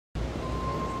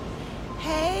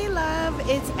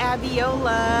it's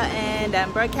Abiola, and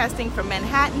I'm broadcasting from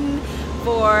Manhattan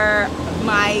for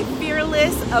my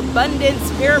Fearless Abundance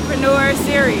Spiritpreneur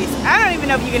series. I don't even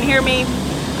know if you can hear me.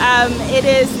 It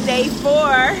is day 4,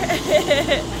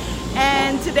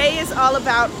 and today is all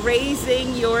about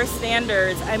raising your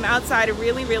standards. I'm outside a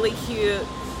really, really cute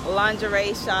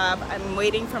lingerie shop. I'm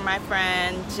waiting for my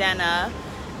friend Jenna,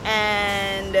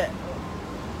 and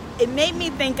it made me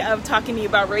think of talking to you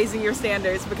about raising your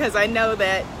standards, because I know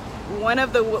that one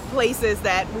of the places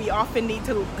that we often need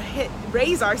to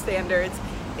raise our standards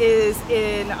is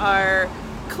in our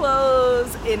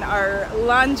clothes, in our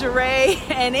lingerie,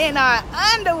 and in our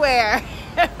underwear.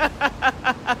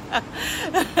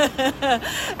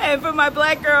 And for my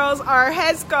black girls, our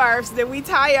headscarves that we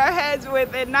tie our heads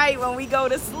with at night when we go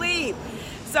to sleep.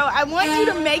 So I want you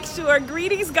to make sure,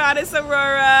 greetings Goddess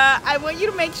Aurora, I want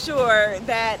you to make sure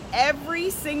that every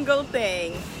single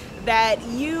thing that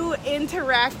you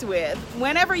interact with,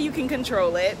 whenever you can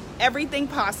control it, everything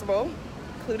possible,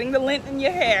 including the lint in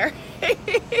your hair,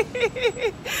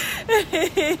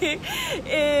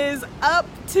 is up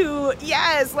to,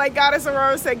 yes, like Goddess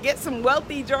Aurora said, get some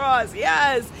wealthy draws,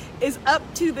 yes, is up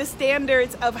to the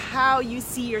standards of how you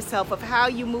see yourself, of how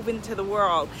you move into the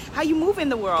world, how you move in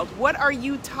the world. What are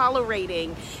you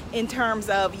tolerating in terms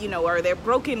of, are there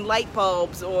broken light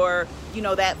bulbs, or,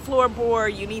 that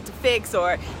floorboard you need to fix,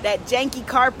 or that janky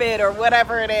carpet, or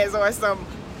whatever it is, or some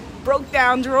broke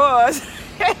down drawers.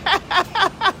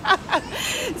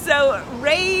 So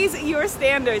raise your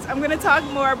standards. I'm going to talk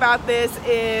more about this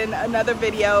in another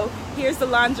video. Here's the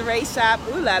lingerie shop.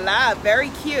 Ooh la la, very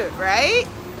cute, right?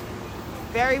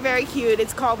 Very, very cute.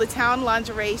 It's called the Town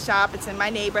Lingerie Shop. It's in my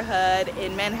neighborhood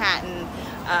in Manhattan.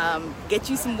 Get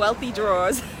you some wealthy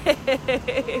drawers,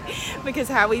 because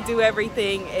how we do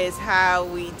everything is how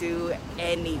we do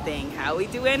anything. How we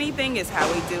do anything is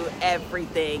how we do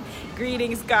everything.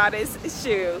 Greetings, Goddess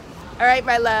Shu. All right,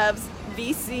 my loves,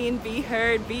 be seen, be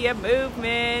heard, be a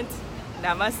movement.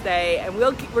 Namaste, and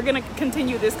we're gonna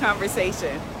continue this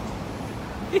conversation.